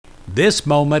This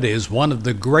moment is one of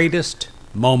the greatest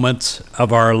moments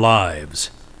of our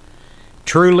lives.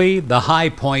 Truly, the high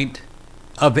point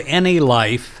of any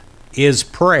life is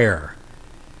prayer.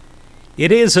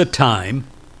 It is a time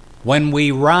when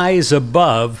we rise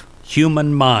above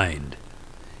human mind,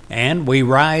 and we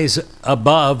rise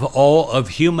above all of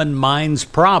human mind's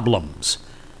problems.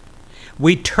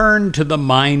 We turn to the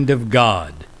mind of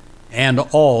God and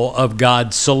all of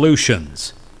God's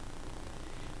solutions.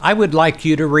 I would like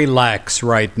you to relax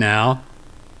right now,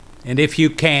 and if you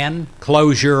can,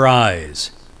 close your eyes.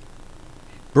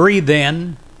 Breathe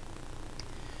in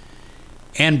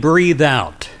and breathe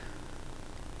out,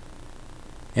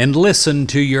 and listen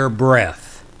to your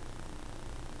breath.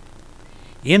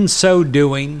 In so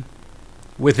doing,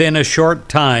 within a short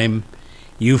time,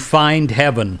 you find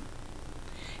heaven,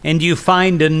 and you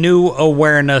find a new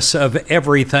awareness of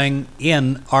everything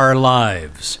in our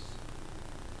lives.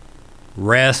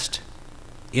 Rest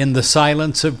in the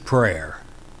silence of prayer.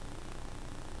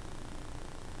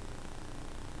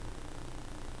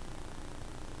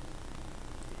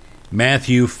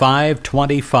 Matthew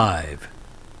 5:25.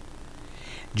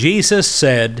 Jesus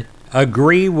said,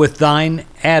 "Agree with thine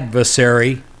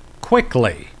adversary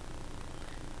quickly."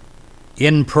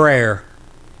 In prayer,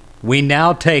 we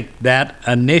now take that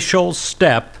initial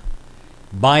step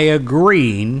by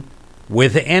agreeing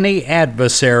with any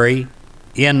adversary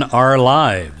in our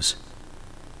lives.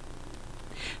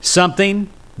 Something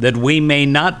that we may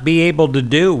not be able to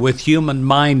do with human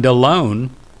mind alone,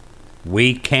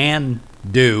 we can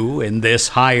do in this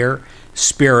higher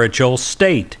spiritual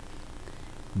state,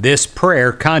 this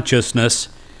prayer consciousness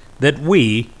that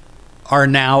we are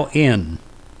now in.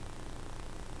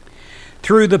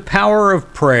 Through the power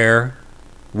of prayer,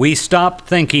 we stop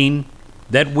thinking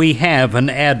that we have an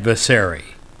adversary.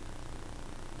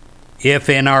 If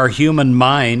in our human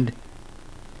mind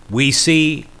we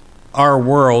see our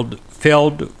world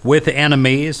filled with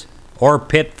enemies or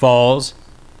pitfalls,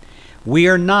 we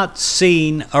are not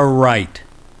seeing aright.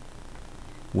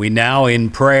 We now in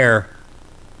prayer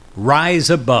rise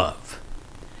above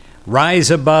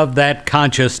that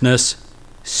consciousness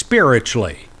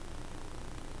spiritually.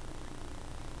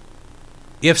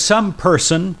 If some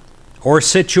person or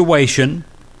situation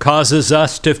causes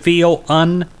us to feel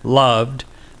unloved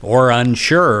or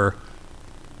unsure,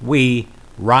 we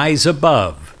rise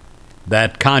above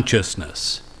that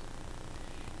consciousness.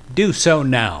 Do so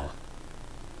now,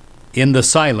 in the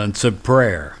silence of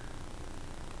prayer.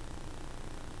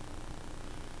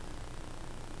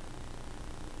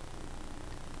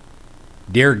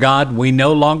 Dear God, we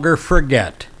no longer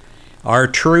forget our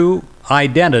true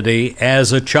identity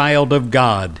as a child of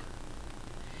God.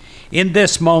 In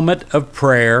this moment of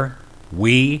prayer,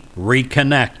 we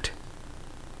reconnect.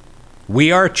 We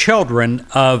are children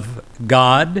of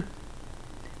God.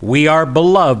 We are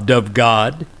beloved of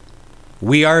God.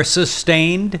 We are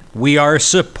sustained. We are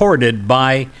supported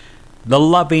by the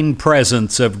loving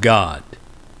presence of God.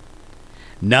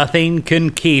 Nothing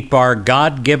can keep our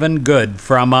God-given good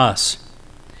from us,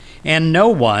 and no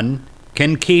one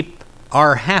can keep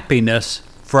our happiness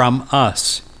from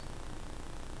us.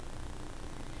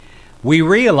 We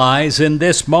realize in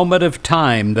this moment of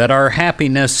time that our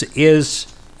happiness is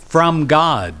from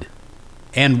God,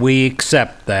 and we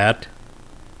accept that.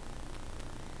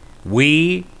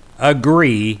 We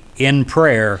agree in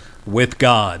prayer with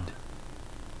God.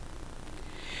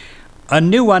 A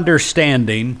new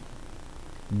understanding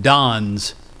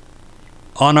dawns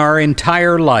on our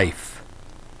entire life.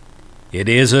 It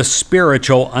is a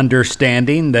spiritual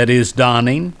understanding that is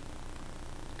dawning.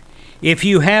 If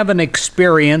you have an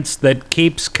experience that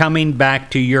keeps coming back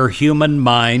to your human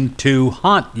mind to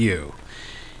haunt you,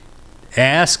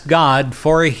 ask God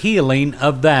for a healing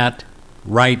of that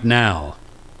right now.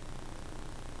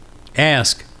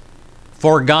 Ask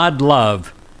for God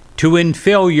love to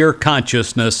infill your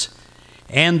consciousness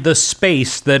and the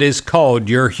space that is called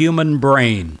your human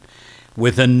brain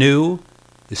with a new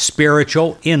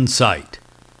spiritual insight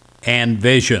and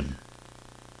vision.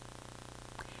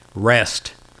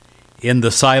 Rest in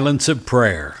the silence of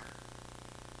prayer.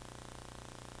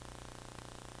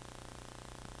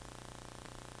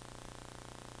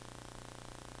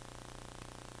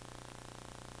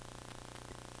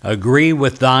 Agree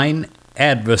with thine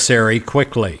adversary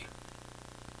quickly.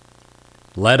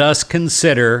 Let us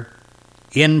consider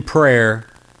in prayer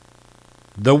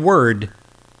the word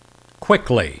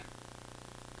quickly.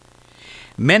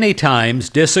 Many times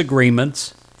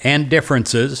disagreements and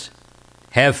differences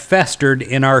have festered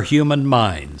in our human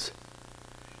minds.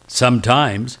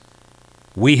 Sometimes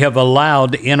we have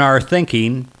allowed in our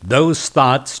thinking those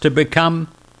thoughts to become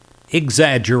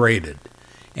exaggerated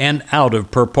and out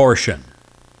of proportion.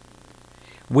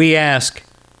 We ask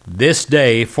this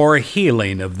day for a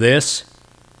healing of this.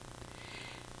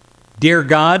 Dear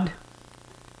God,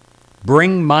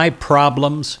 bring my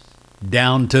problems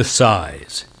down to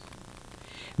size.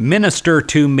 Minister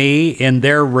to me in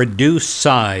their reduced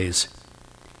size.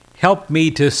 Help me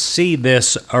to see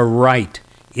this aright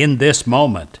in this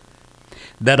moment,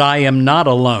 that I am not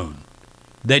alone,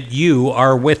 that you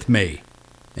are with me,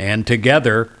 and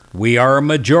together we are a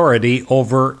majority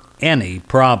over any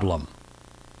problem.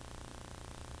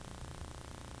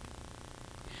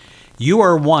 You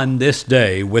are one this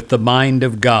day with the mind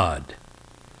of God.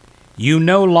 You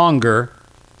no longer,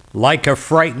 like a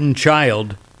frightened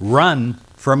child, run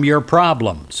from your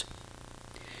problems.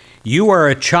 You are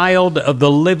a child of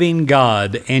the living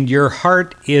God, and your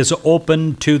heart is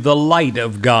open to the light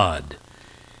of God.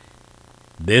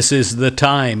 This is the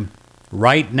time,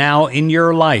 right now in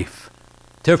your life,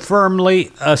 to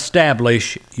firmly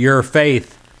establish your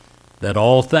faith that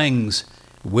all things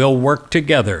will work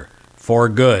together for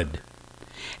good,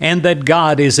 and that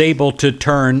God is able to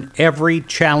turn every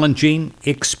challenging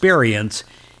experience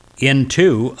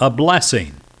into a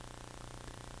blessing.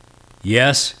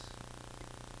 Yes,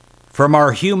 from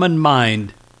our human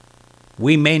mind,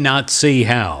 we may not see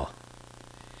how,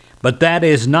 but that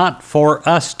is not for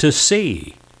us to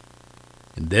see.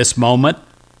 In this moment,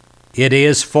 it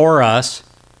is for us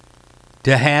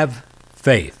to have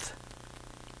faith,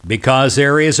 because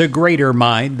there is a greater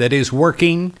mind that is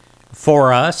working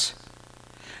for us,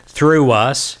 through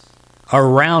us,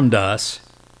 around us.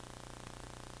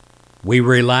 We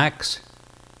relax,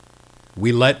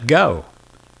 we let go,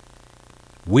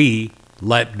 we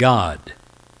let God.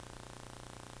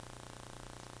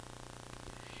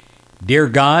 Dear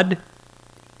God,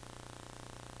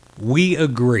 we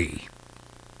agree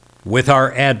with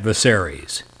our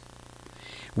adversaries.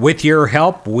 With your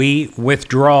help, we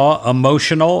withdraw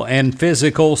emotional and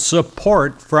physical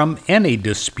support from any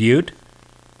dispute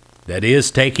that is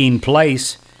taking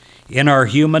place in our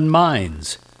human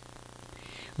minds.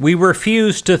 We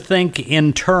refuse to think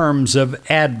in terms of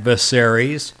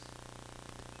adversaries.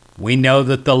 We know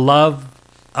that the love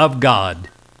of God,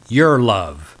 your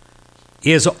love,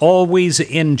 is always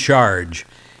in charge,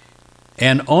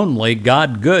 and only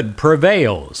God good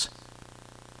prevails.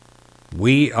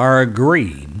 We are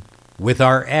agreeing with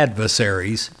our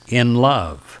adversaries in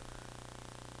love.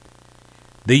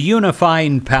 The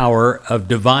unifying power of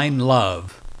divine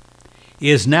love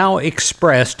is now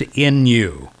expressed in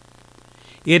you.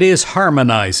 It is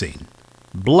harmonizing,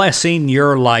 blessing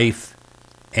your life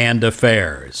and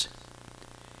affairs.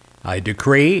 I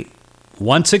decree,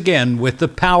 once again with the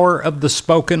power of the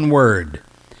spoken word,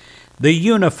 the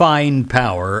unifying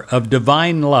power of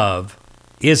divine love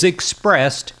is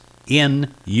expressed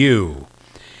in you,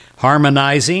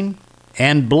 harmonizing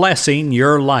and blessing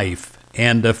your life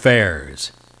and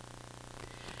affairs.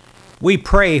 We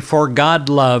pray for God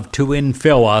love to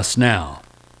infill us now,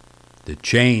 to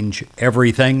change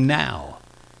everything now.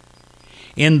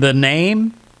 In the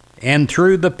name and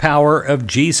through the power of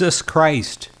Jesus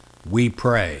Christ, we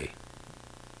pray.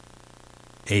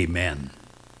 Amen.